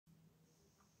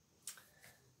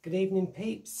Good evening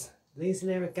peeps, Liesl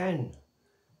here again,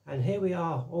 and here we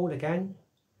are all again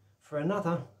for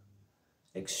another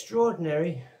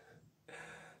extraordinary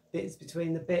bits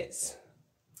between the bits.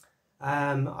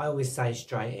 I always say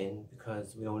straight in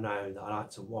because we all know that I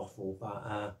like to waffle,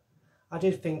 but I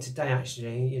did think today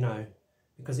actually, you know,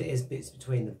 because it is bits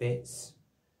between the bits,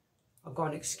 I've got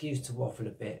an excuse to waffle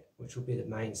a bit, which will be the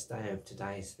mainstay of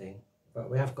today's thing. But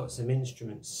we have got some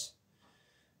instruments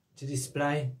to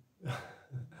display.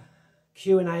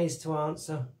 Q&As to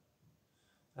answer,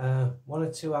 one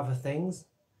or two other things,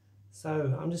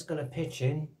 so I'm just going to pitch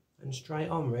in and straight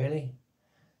on really.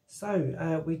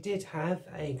 So we did have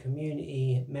a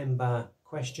community member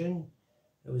question.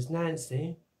 It was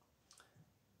Nancy.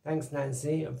 Thanks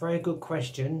Nancy, a very good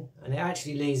question, and it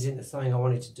actually leads into something I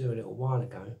wanted to do a little while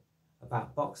ago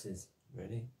about boxes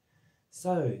really.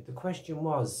 So the question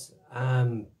was,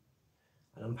 and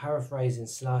I'm paraphrasing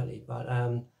slightly, but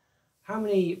how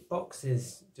many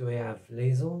boxes do we have,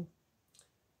 Liesl,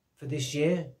 for this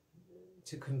year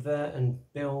to convert and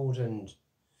build and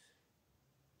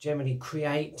generally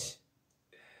create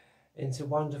into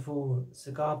wonderful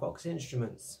cigar box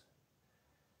instruments?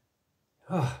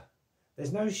 Oh,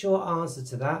 there's no short answer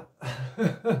to that,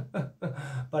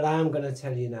 but I am going to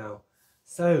tell you now.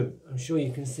 So I'm sure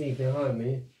you can see behind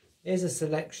me, here's a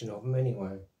selection of them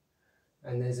anyway,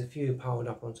 and there's a few piled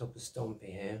up on top of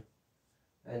Stompy here,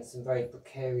 and some very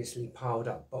precariously piled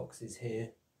up boxes here,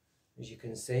 as you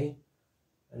can see,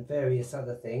 and various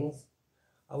other things.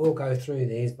 I will go through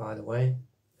these, by the way,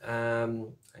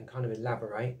 and kind of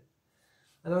elaborate.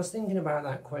 And I was thinking about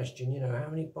that question, you know,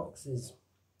 how many boxes?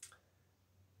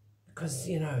 Because,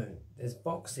 you know, there's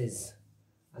boxes,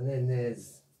 and then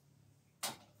there's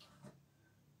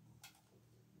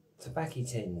tobacco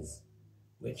tins,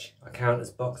 which I count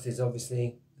as boxes,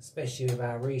 obviously, especially with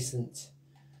our recent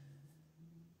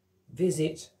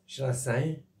visit, shall I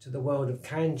say, to the world of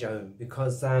Kanjo,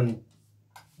 because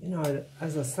you know,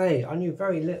 as I say, I knew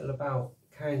very little about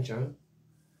Kanjo,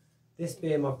 this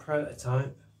being my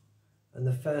prototype and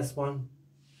the first one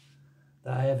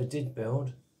that I ever did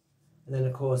build. And then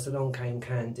of course along came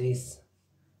Candice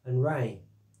and Ray.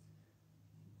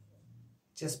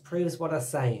 Just proves what I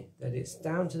say, that it's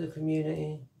down to the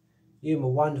community, you my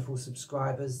wonderful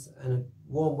subscribers, and a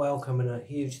warm welcome and a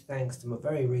huge thanks to my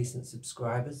very recent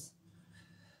subscribers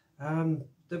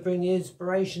that bring the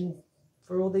inspiration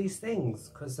for all these things,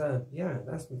 because yeah,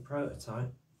 that's my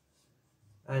prototype.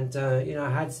 And you know,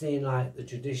 I had seen like the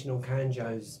traditional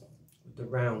Kanjos with the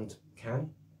round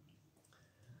can.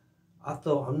 I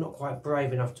thought I'm not quite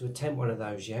brave enough to attempt one of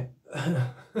those yet.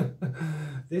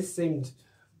 This seemed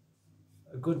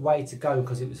a good way to go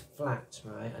because it was flat,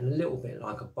 right, and a little bit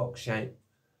like a box shape,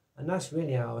 and that's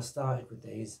really how I started with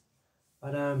these.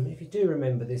 But if you do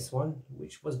remember this one,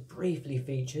 which was briefly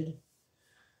featured,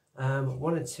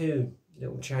 one or two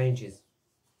little changes.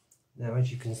 Now,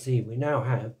 as you can see, we now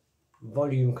have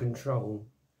volume control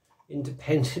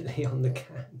independently on the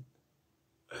can.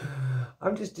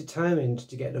 I'm just determined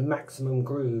to get the maximum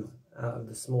groove out of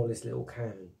the smallest little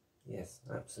can. Yes,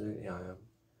 absolutely I am.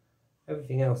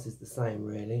 Everything else is the same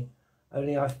really,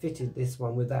 only I fitted this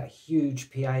one with that huge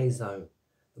piezo,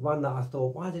 the one that I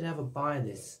thought, why did I ever buy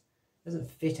this? It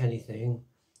doesn't fit anything.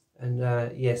 And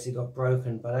yes, it got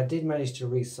broken, but I did manage to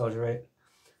resolder it,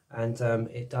 and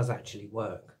it does actually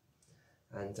work.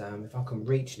 And if I can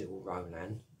reach little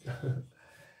Roland,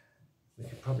 we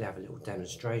could probably have a little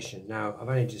demonstration. Now, I've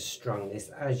only just strung this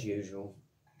as usual.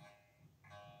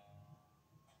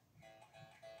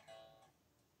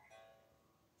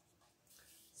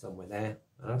 Somewhere there.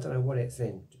 And I don't know what it's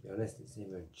in, to be honest. It's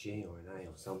either a G or an A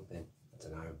or something. I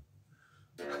don't know.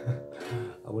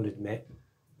 I will admit,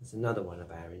 it's another one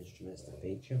of our instruments to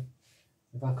feature.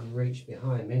 If I can reach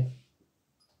behind me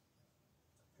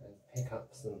and pick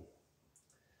up some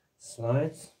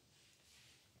slides.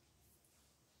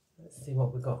 Let's see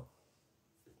what we got.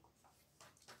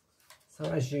 So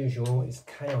as usual, it's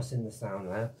chaos in the sound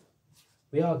lab.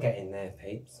 We are getting there,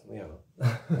 peeps. We are.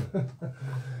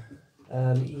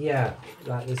 Yeah,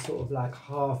 like there's sort of like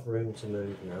half room to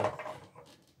move now.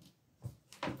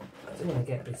 I do want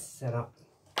to get this set up.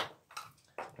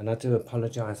 And I do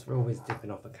apologise for always dipping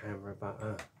off a camera,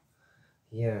 but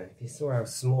yeah, if you saw how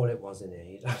small it was in here,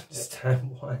 you'd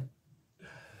understand why.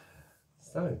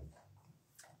 So,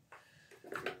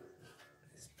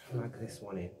 let's plug this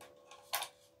one in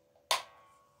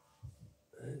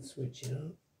and switch it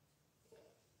on.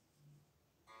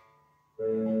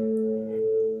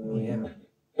 Oh yeah,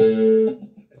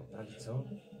 not bad at all.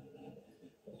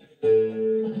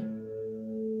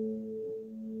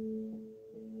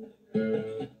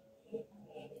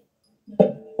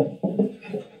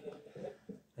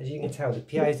 can tell, the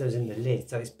piezo's in the lid,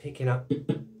 so it's picking up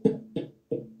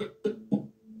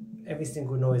every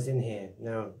single noise in here.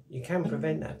 Now, you can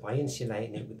prevent that by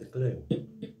insulating it with the glue.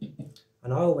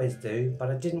 And I always do, but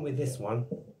I didn't with this one,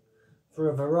 for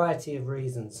a variety of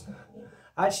reasons.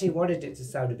 I actually wanted it to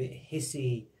sound a bit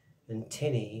hissy and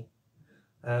tinny.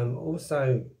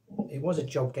 Also, it was a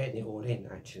job getting it all in,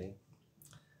 actually.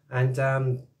 And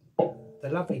the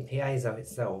lovely piezo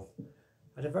itself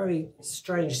had a very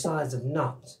strange size of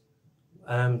nut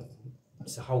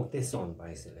to hold this on,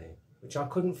 basically, which I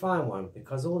couldn't find one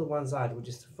because all the ones I had were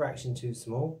just a fraction too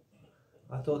small.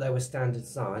 I thought they were standard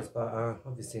size, but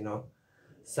obviously not.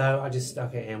 So I just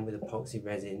stuck it in with epoxy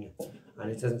resin,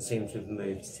 and it doesn't seem to have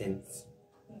moved since.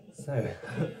 So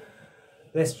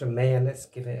this from me, and let's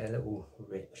give it a little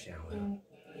rip, shall we?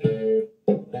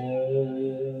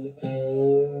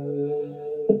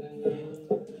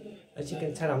 As you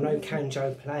can tell, I'm no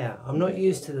Kanjo player. I'm not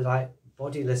used to the like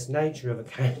bodiless nature of a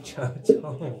Kanjo at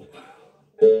all.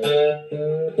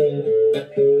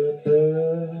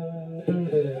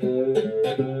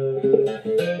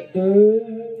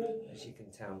 As you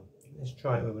can tell, let's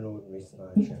try it with an ordinary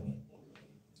slide, shall we?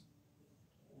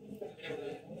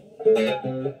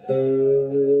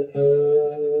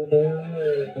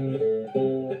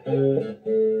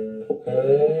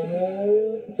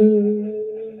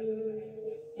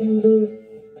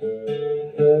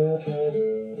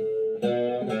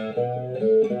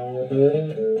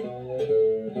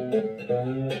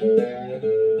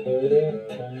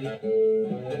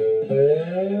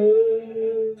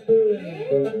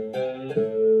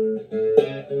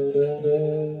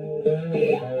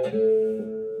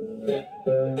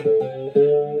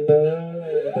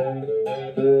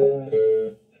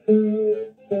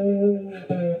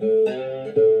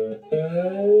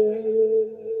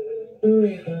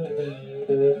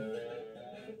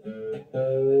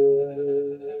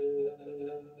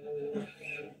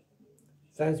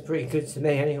 Sounds pretty good to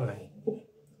me anyway.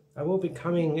 I will be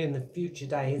coming in the future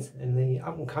days, in the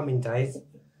up and coming days,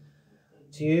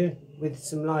 to you with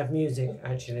some live music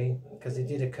actually, because it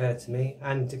did occur to me,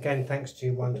 and again thanks to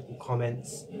your wonderful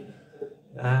comments.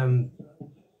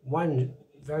 One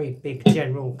very big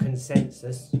general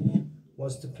consensus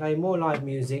was to play more live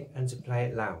music and to play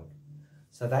it loud.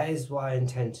 So that is what I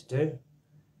intend to do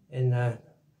in the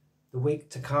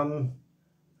week to come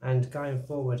and going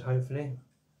forward, hopefully.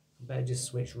 I better just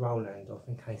switch Roland off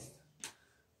in case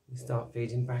we start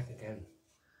feeding back again.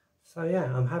 So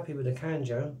yeah, I'm happy with the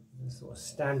Kanjo, the sort of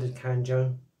standard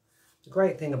Kanjo. The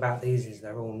great thing about these is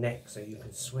they're all neck, so you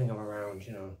can swing them around,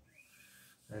 you know.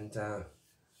 And I'll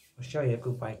show you a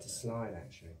good way to slide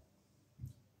actually.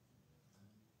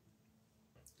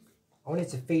 I wanted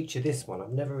to feature this one.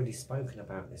 I've never really spoken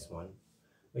about this one,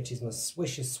 which is my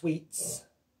Swisher Sweets.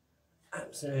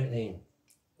 Absolutely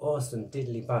awesome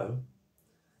diddly bow.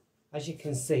 As you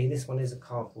can see, this one is a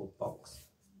cardboard box.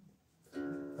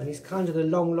 And he's kind of the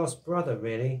long lost brother,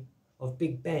 really, of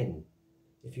Big Ben.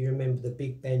 If you remember the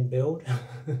Big Ben build,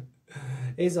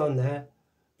 is on there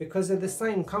because they're the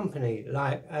same company.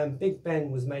 Like Big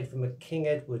Ben was made from a King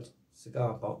Edward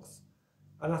cigar box.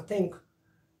 And I think,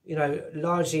 you know,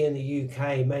 largely in the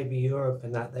UK, maybe Europe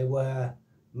and that, they were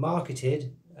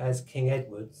marketed as King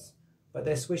Edwards, but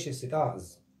they're Swisher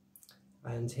cigars.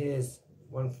 And here's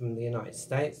one from the United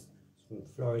States. From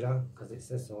Florida, because it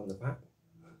says so on the back.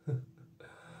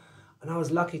 And I was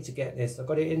lucky to get this. I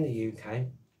got it in the UK,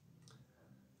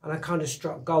 and I kind of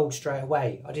struck gold straight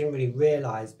away. I didn't really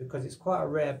realise because it's quite a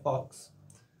rare box.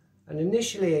 And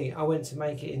initially I went to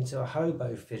make it into a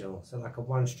hobo fiddle, so like a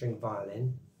one-string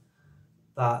violin,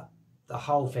 but the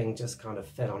whole thing just kind of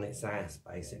fell on its ass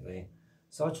basically.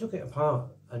 So I took it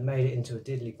apart and made it into a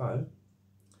diddly bow.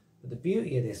 But the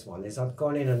beauty of this one is I've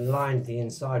gone in and lined the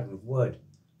inside with wood,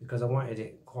 because I wanted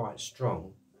it quite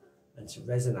strong and to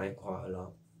resonate quite a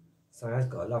lot. So it has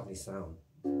got a lovely sound.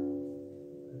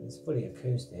 And it's fully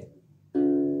acoustic.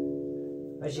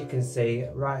 As you can see,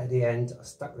 right at the end, I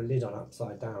stuck the lid on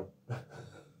upside down.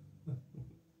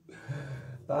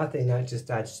 But I think that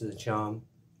just adds to the charm.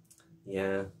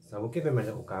 Yeah, so we'll give him a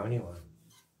little go anyway.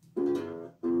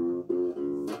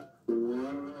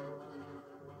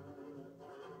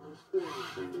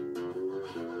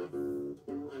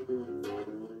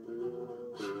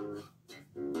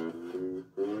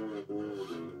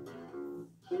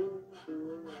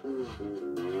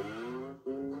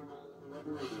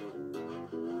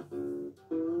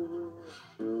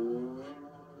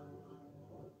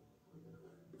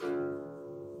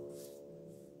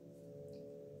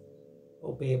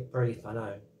 Albeit brief, I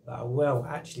know, but I will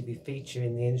actually be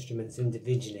featuring the instruments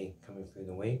individually coming through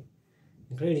the week,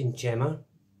 including Gemma,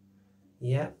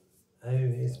 yeah, Oh,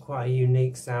 it's quite a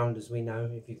unique sound, as we know,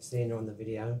 if you've seen her on the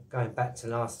video, going back to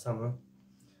last summer.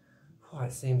 Oh,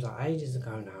 it seems like ages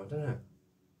ago now, doesn't it?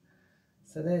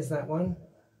 So there's that one.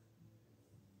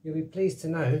 You'll be pleased to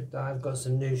know that I've got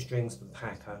some new strings for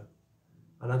Paco.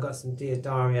 And I've got some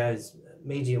Diodario's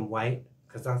medium weight,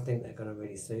 because I think they're going to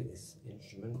really suit this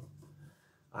instrument.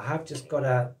 I have just got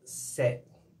to set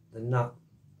the nut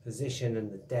position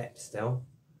and the depth still.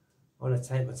 I want to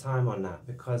take my time on that,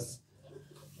 because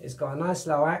it's got a nice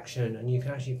low action and you can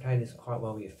actually play this quite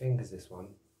well with your fingers, this one.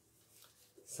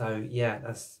 So yeah,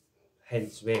 that's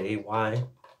hence really why I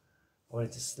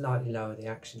wanted to slightly lower the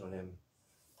action on him.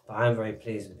 But I am very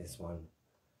pleased with this one.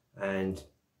 And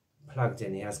plugged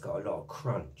in, he has got a lot of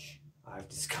crunch, I've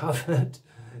discovered.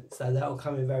 So that'll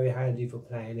come in very handy for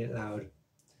playing it loud.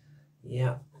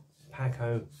 Yeah,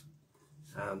 Paco,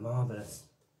 marvellous.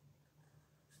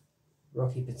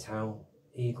 Rocky Patel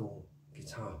Eagle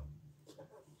guitar.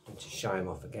 And to show him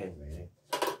off again, really.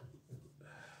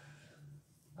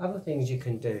 Other things you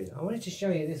can do. I wanted to show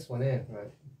you this one here,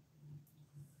 right?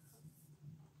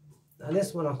 Now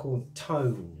this one I call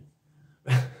Tone.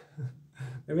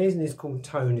 The reason it's called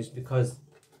Tone is because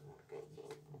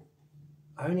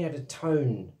I only had a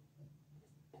tone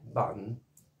button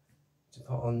to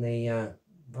put on the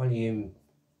volume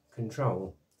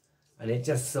control, and it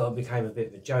just sort of became a bit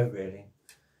of a joke, really.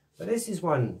 But this is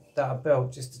one that I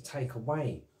built just to take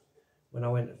away when I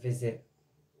went to visit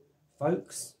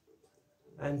folks,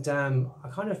 and I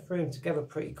kind of threw them together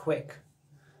pretty quick.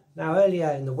 Now earlier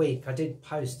in the week I did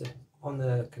post on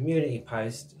the community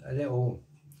post a little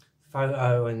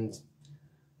photo and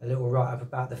a little write-up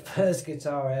about the first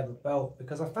guitar I ever built,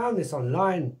 because I found this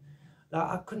online. Like,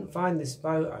 I couldn't find this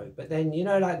photo, but then, you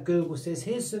know, like Google says,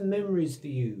 here's some memories for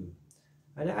you,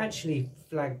 and it actually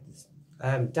flagged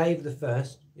Dave the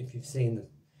First. If you've seen them,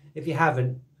 if you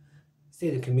haven't, see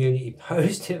the community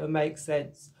post, it will make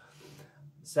sense.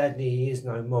 Sadly he is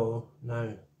no more.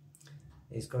 No,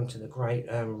 he's gone to the great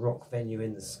rock venue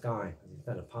in the sky. He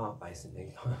fell apart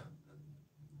basically.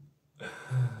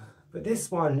 But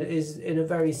this one is in a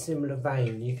very similar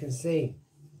vein. You can see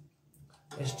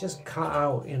it's just cut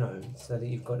out, you know, so that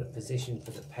you've got a position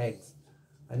for the pegs.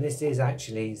 And this is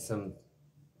actually some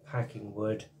packing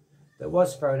wood that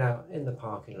was thrown out in the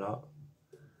parking lot.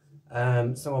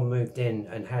 Someone moved in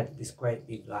and had this great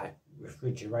big like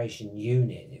refrigeration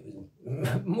unit. It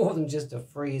was more than just a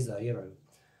freezer, you know,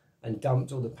 and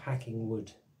dumped all the packing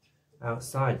wood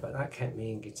outside. But that kept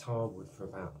me in guitar wood for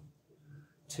about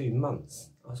 2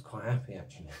 months. I was quite happy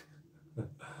actually.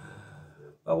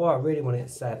 But what I really wanted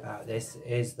to say about this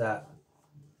is that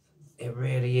it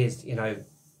really is, you know,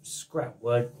 scrap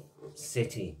wood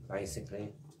city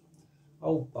basically.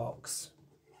 Old box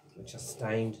which I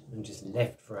stained and just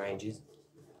left for ages.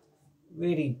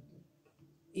 Really,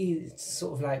 it's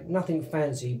sort of like nothing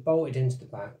fancy, bolted into the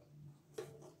back.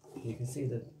 You can see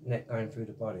the neck going through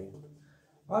the body.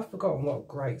 I've forgotten what a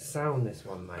great sound this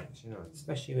one makes, you know,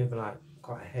 especially with like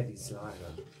quite a heavy slider.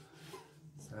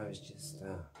 So it's just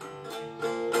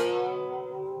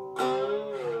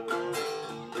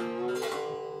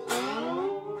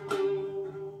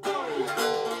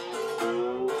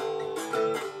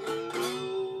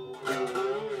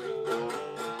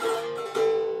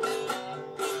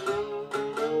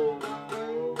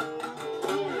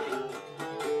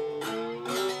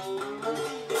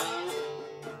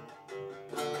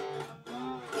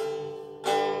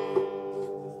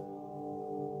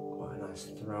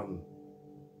thrum,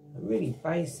 and really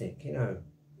basic, you know.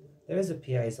 There is a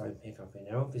piezo pickup in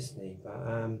there obviously, but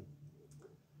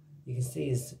you can see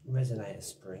his resonator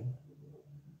spring.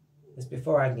 It's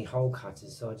before I had any hole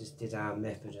cutters, so I just did our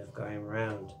method of going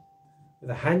around with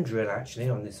a hand drill actually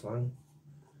on this one,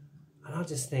 and I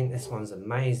just think this one's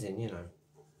amazing, you know.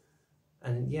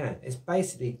 And yeah, it's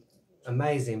basically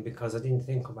amazing because I didn't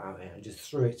think about it, I just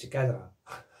threw it together.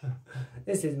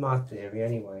 This is my theory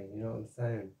anyway, you know what I'm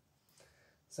saying.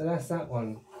 So that's that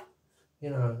one.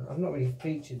 You know, I've not really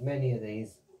featured many of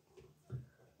these.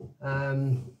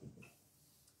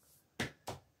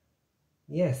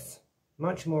 Yes,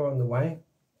 much more on the way.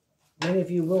 Many of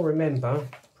you will remember,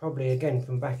 probably again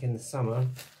from back in the summer,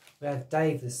 we had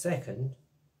Dave II,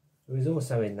 who was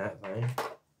also in that vein.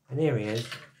 And here he is.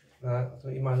 I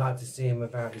thought you might like to see him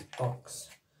without his box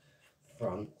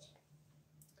front.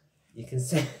 You can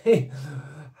see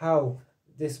how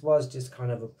this was just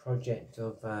kind of a project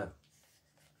of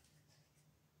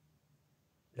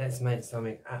let's make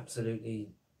something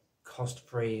absolutely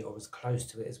cost-free or as close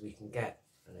to it as we can get.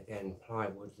 And again,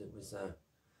 plywood that was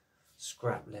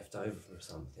scrap left over from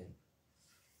something.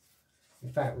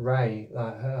 In fact, Ray,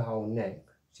 like her whole neck,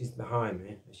 she's behind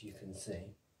me, as you can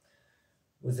see.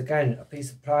 was again a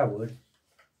piece of plywood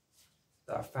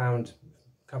that I found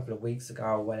a couple of weeks ago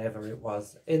or whatever it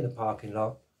was in the parking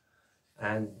lot,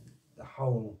 and the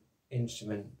whole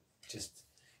instrument just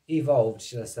evolved,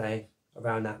 shall I say,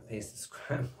 around that piece of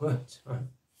scrap wood.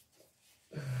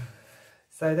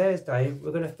 So there's Dave.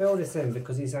 We're going to fill this in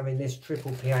because he's having this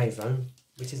triple piezo,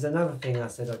 which is another thing I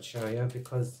said I'd show you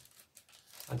because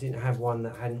I didn't have one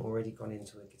that hadn't already gone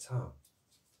into a guitar.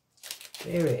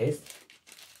 Here it is.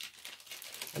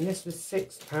 And this was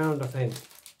 £6, I think.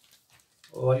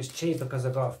 Or it's cheaper because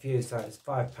I got a few, so it's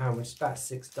 £5, which is about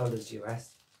 $6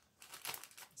 US.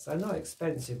 So not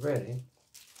expensive really.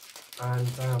 And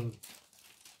I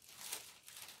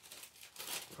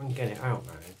can get it out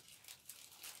now.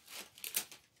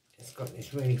 It's got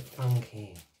this really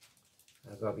funky.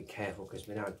 I've got to be careful because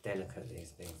we know how delicate these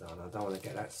things are. And I don't want to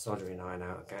get that soldering iron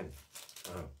out again.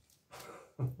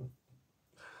 Oh.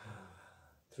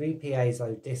 3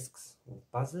 piezo discs or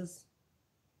buzzers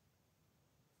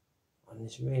on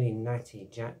this really natty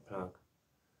jack plug.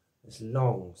 It's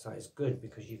long, so it's good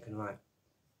because you can like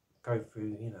go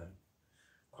through, you know,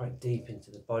 quite deep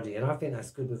into the body, and I think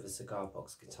that's good with a cigar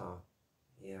box guitar.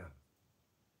 Yeah.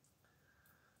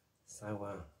 So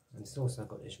and it's also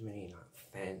got this really like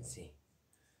fancy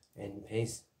end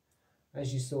piece,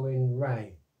 as you saw in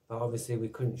Ray, but obviously we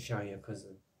couldn't show you because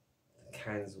the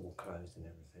cans all closed and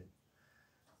everything.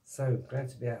 So glad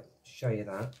to be able to show you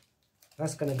that.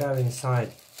 That's going to go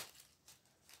inside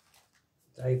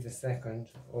Dave II,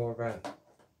 or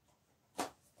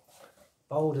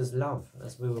Boulder's Love,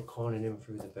 as we were calling him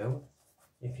through the build.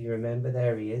 If you remember,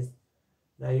 there he is.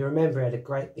 Now you remember he had a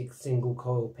great big single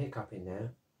coil pickup in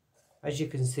there. As you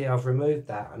can see, I've removed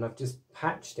that and I've just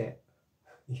patched it.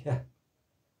 Yeah.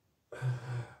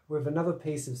 With another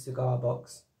piece of cigar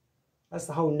box. That's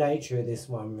the whole nature of this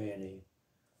one really.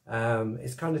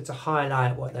 It's kind of to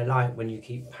highlight what they're like when you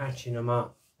keep patching them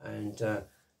up and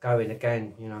going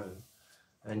again, you know.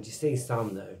 And you see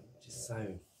some that are just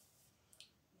so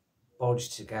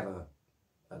bodged together,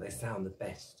 but they sound the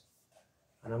best.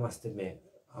 And I must admit,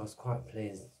 I was quite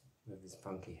pleased with his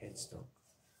funky headstock.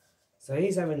 So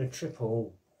he's having a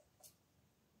triple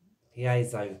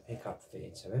piezo pickup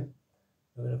fitted to him.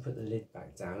 I'm going to put the lid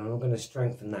back down, and I'm going to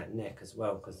strengthen that neck as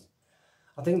well, because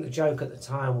I think the joke at the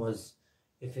time was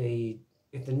if the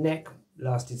neck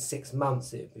lasted 6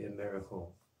 months, it'd be a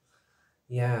miracle.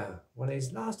 Yeah, well,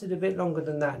 it's lasted a bit longer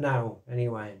than that now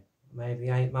anyway. Maybe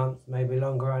 8 months, maybe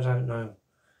longer, I don't know.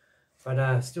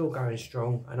 But still going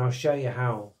strong, and I'll show you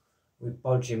how we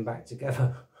bodge him back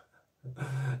together.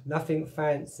 Nothing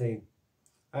fancy,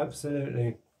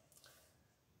 absolutely.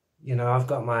 You know, I've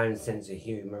got my own sense of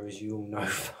humour, as you all know,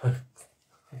 folks.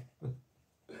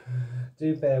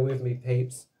 Do bear with me,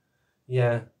 peeps.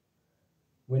 Yeah,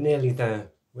 we're nearly there.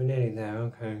 We're nearly there,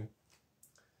 okay.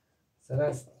 So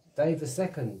that's Dave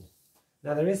II.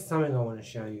 Now there is something I want to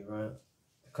show you, right?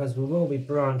 Because we will be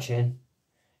branching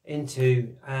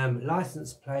into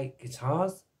license plate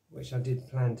guitars, which I did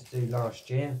plan to do last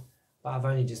year, but I've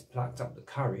only just plucked up the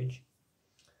courage.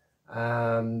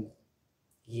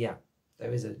 Yeah,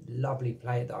 there is a lovely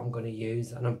plate that I'm going to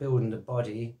use, and I'm building the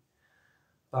body,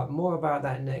 but more about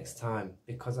that next time,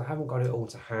 because I haven't got it all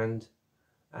to hand,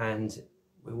 and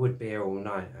we would be here all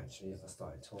night actually if I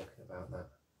started talking about that.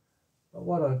 But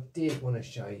what I did want to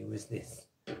show you was this,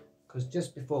 because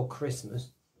just before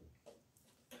Christmas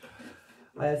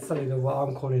I had something of what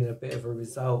I'm calling a bit of a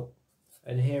result,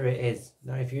 and here it is.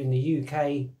 Now if you're in the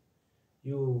UK,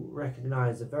 you'll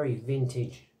recognise a very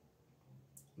vintage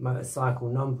motorcycle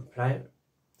number plate,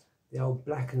 the old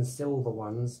black and silver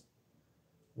ones,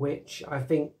 which I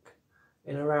think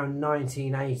in around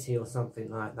 1980 or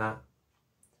something like that,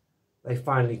 they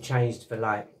finally changed for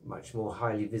like much more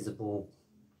highly visible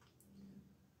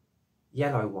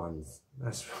yellow ones.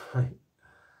 That's right.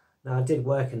 Now I did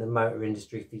work in the motor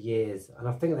industry for years, and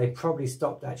I think they probably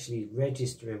stopped actually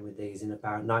registering with these in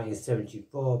about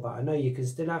 1974, but I know you can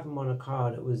still have them on a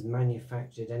car that was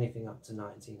manufactured anything up to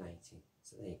 1980.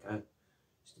 So there you go.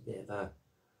 Just a bit of a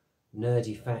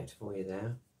nerdy fact for you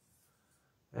there.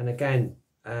 And again,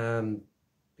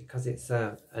 because it's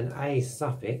an A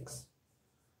suffix,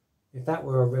 if that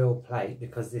were a real plate,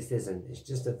 because this isn't, it's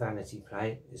just a vanity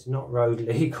plate, it's not road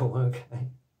legal, okay?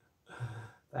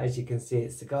 But as you can see,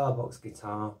 it's cigar box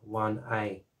guitar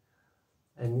 1A.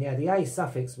 And yeah, the A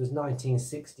suffix was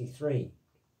 1963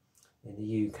 in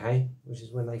the UK, which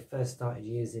is when they first started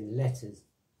using letters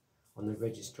on the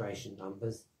registration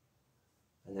numbers.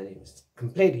 And then it was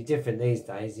completely different these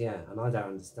days, yeah, and I don't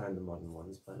understand the modern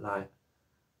ones, but like,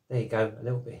 there you go, a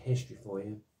little bit of history for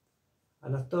you.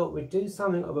 And I thought we'd do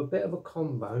something of a bit of a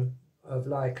combo of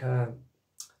like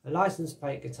a license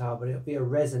plate guitar, but it'll be a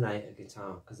resonator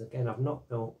guitar, because again, I've not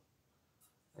built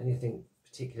anything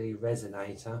particularly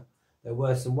resonator. There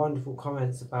were some wonderful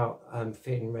comments about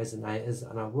fitting resonators,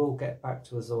 and I will get back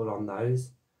to us all on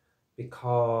those,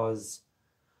 because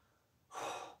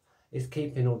it's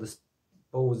keeping all the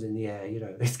balls in the air, you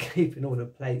know, it's keeping all the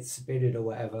plates spinning or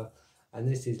whatever. And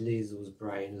this is Liesel's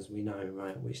brain, as we know,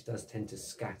 right, which does tend to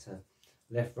scatter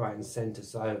left, right and centre.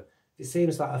 So if it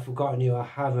seems like I've forgotten you, I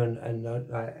haven't. And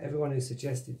everyone who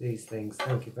suggested these things,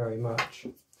 thank you very much.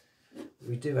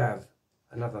 We do have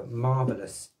another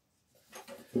marvellous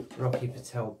Rocky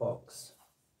Patel box,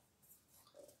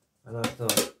 and I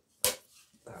thought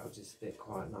that'll just fit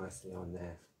quite nicely on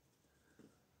there.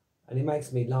 And it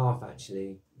makes me laugh,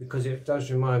 actually, because it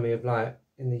does remind me of, like,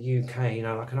 in the UK, you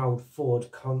know, like an old Ford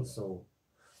Consul,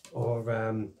 or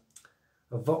a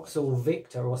Vauxhall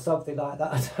Victor or something like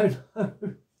that. I don't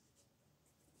know.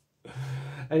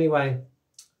 Anyway,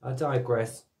 I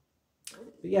digress.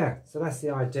 But yeah, so that's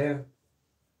the idea.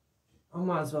 I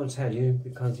might as well tell you,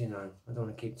 because, you know, I don't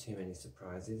want to keep too many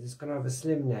surprises. It's going to have a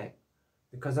slim neck,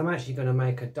 because I'm actually going to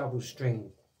make a double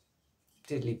string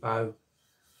diddly bow,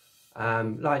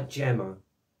 like Gemma.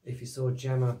 If you saw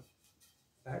Gemma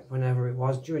back whenever it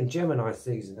was, during Gemini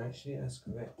season, actually, that's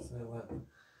correct. So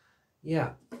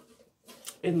yeah,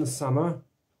 in the summer,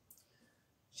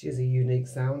 she has a unique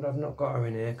sound. I've not got her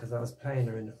in here because I was playing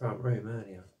her in the front room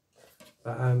earlier,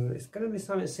 but it's going to be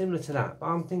something similar to that. But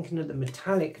I'm thinking that the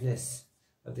metallicness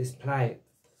of this plate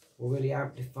will really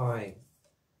amplify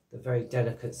the very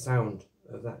delicate sound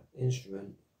of that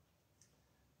instrument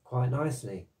quite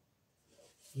nicely.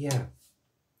 Yeah,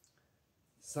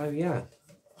 so yeah,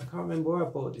 I can't remember where I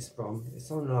bought this from.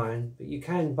 It's online, but you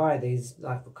can buy these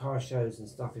like for car shows and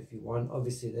stuff if you want.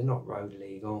 Obviously they're not road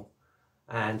legal,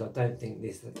 and I don't think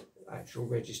this actual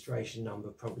registration number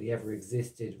probably ever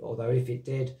existed, although if it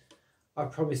did, I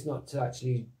promise not to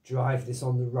actually drive this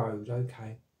on the road,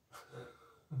 okay?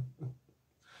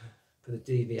 For the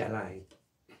DVLA.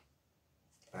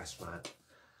 That's right.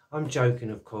 I'm joking,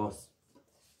 of course.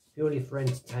 Purely for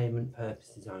entertainment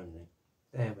purposes only.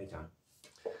 There we go.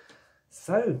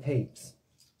 So, peeps,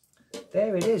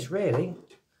 there it is, really.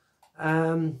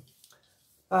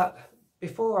 But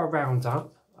before I round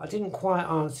up, I didn't quite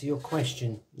answer your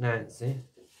question, Nancy,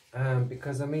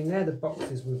 because, I mean, they're the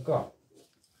boxes we've got.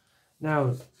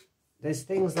 Now, there's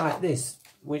things like this,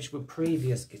 which were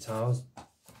previous guitars,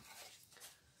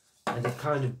 and they've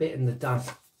kind of bitten the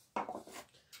dust.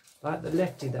 Like the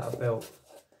Lefty that I built.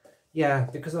 Yeah,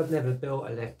 because I'd never built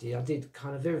a Lefty, I did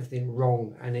kind of everything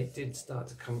wrong, and it did start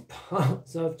to come apart.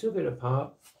 So I've took it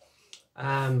apart.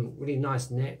 Really nice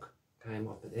neck came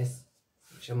off of this,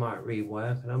 which I might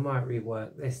rework, and I might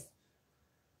rework this.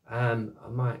 I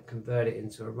might convert it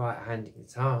into a right-handed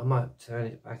guitar. I might turn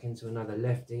it back into another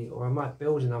Lefty, or I might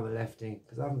build another Lefty,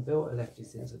 because I haven't built a Lefty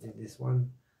since I did this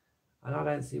one, and I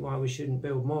don't see why we shouldn't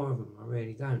build more of them. I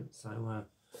really don't. So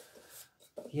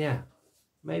yeah,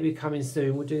 maybe coming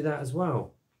soon we'll do that as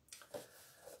well.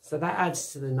 So that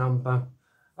adds to the number.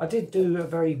 I did do a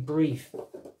very brief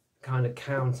kind of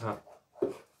count up,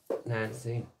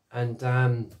 Nancy,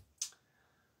 and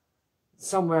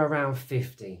somewhere around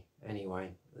 50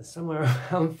 anyway. There's somewhere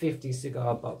around 50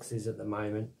 cigar boxes at the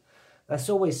moment. That's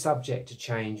always subject to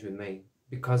change with me,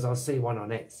 because I'll see one on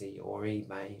Etsy or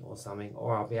eBay or something,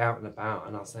 or I'll be out and about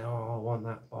and I'll say, oh, I want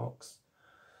that box.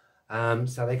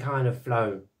 So they kind of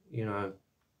flow, you know.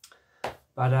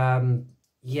 But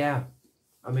yeah,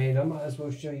 I mean, I might as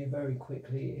well show you very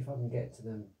quickly if I can get to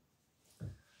them.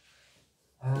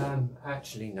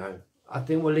 Actually, no. I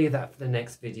think we'll leave that for the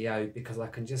next video, because I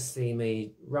can just see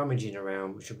me rummaging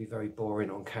around, which will be very boring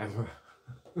on camera.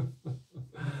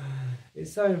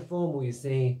 It's so informal, you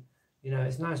see. You know,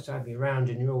 it's nice to have you around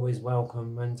and you're always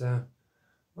welcome. And,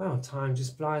 well, time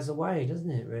just flies away,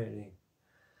 doesn't it, really?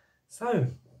 So,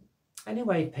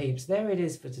 anyway, peeps, there it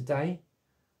is for today.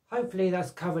 Hopefully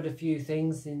that's covered a few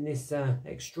things in this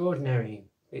extraordinary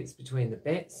Bits Between the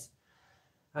Bits.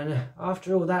 And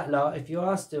after all that lot, if you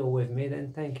are still with me,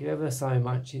 then thank you ever so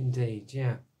much indeed,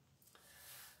 yeah.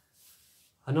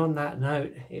 And on that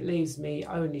note, it leaves me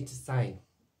only to say,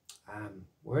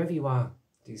 wherever you are,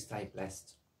 do stay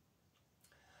blessed.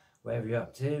 Wherever you're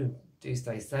up to, do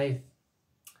stay safe.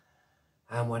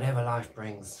 And whatever life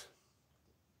brings,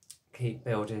 keep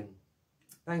building.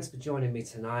 Thanks for joining me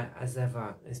tonight, as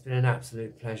ever. It's been an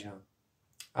absolute pleasure.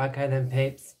 Okay then,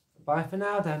 peeps. Bye for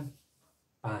now then.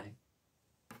 Bye.